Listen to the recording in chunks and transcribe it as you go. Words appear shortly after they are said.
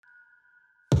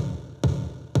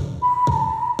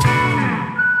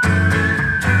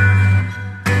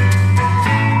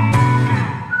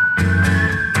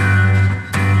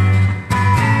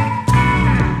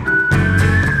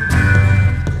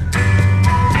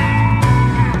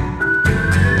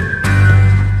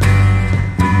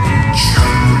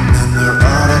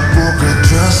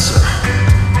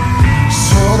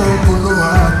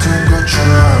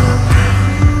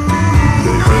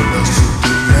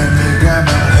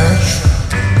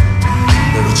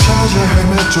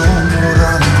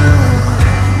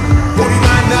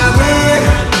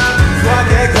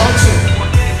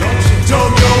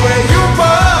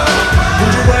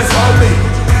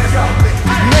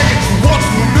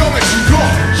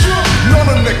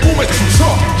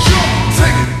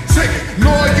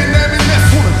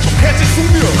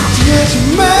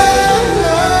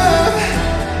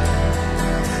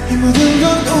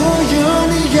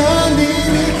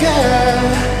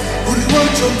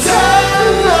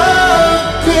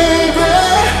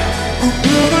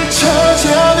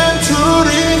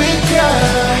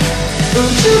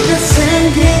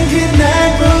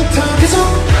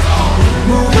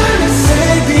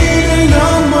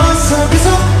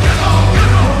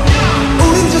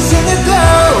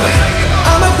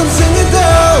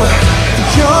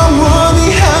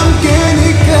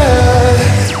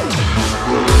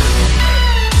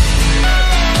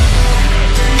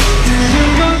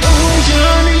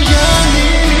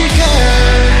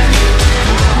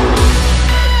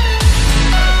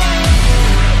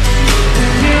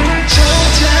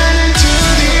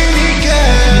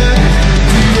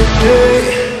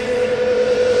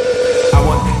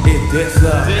this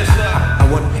love I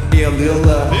want real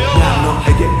love 난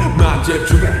너에게만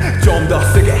집중해 좀 더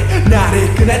세게 날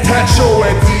이끄네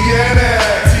태초의 DNA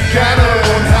가는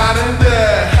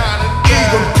원하는데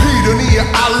이건 필연이야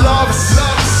I love it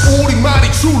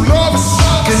우리만이 true love it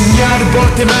그녀를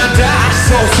볼 때마다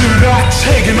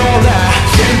서술같이 놀라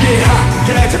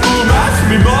신기하게 자꾸만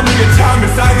숨이 멎는 게 참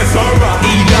일상에서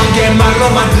이런 게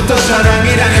말로만 듣던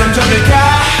사랑이란 감정일까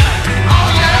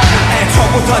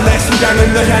애초부터 내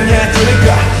심장은 널 향해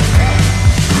두니까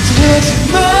걱정하지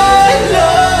my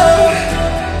love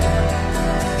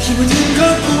이 모든 건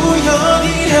우연이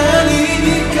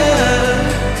아니니까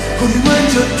우리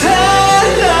완전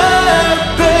달라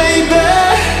baby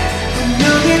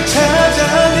운명을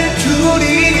찾아낸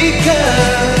둘이니까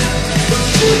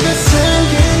어둠에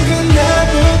생긴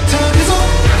그날부터 계속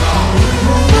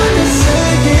너만의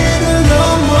세계를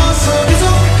넘어서 계속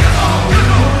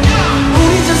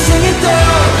우리 전생에도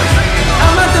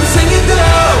아마 땀생에도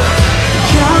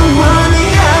영원히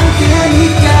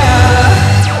함께니까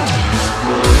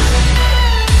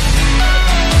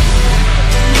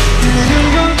모든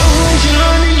건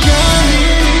우연이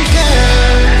아니니까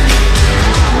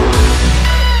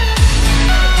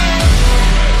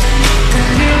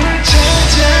운명을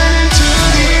찾아낸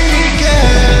둘이니까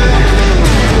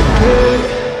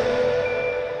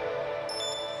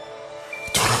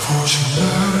돌아보지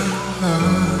마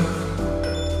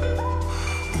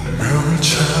운명을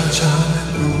찾아낸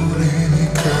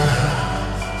우리니까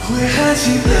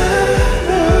후회하지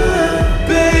마라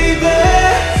baby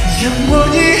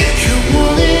영원히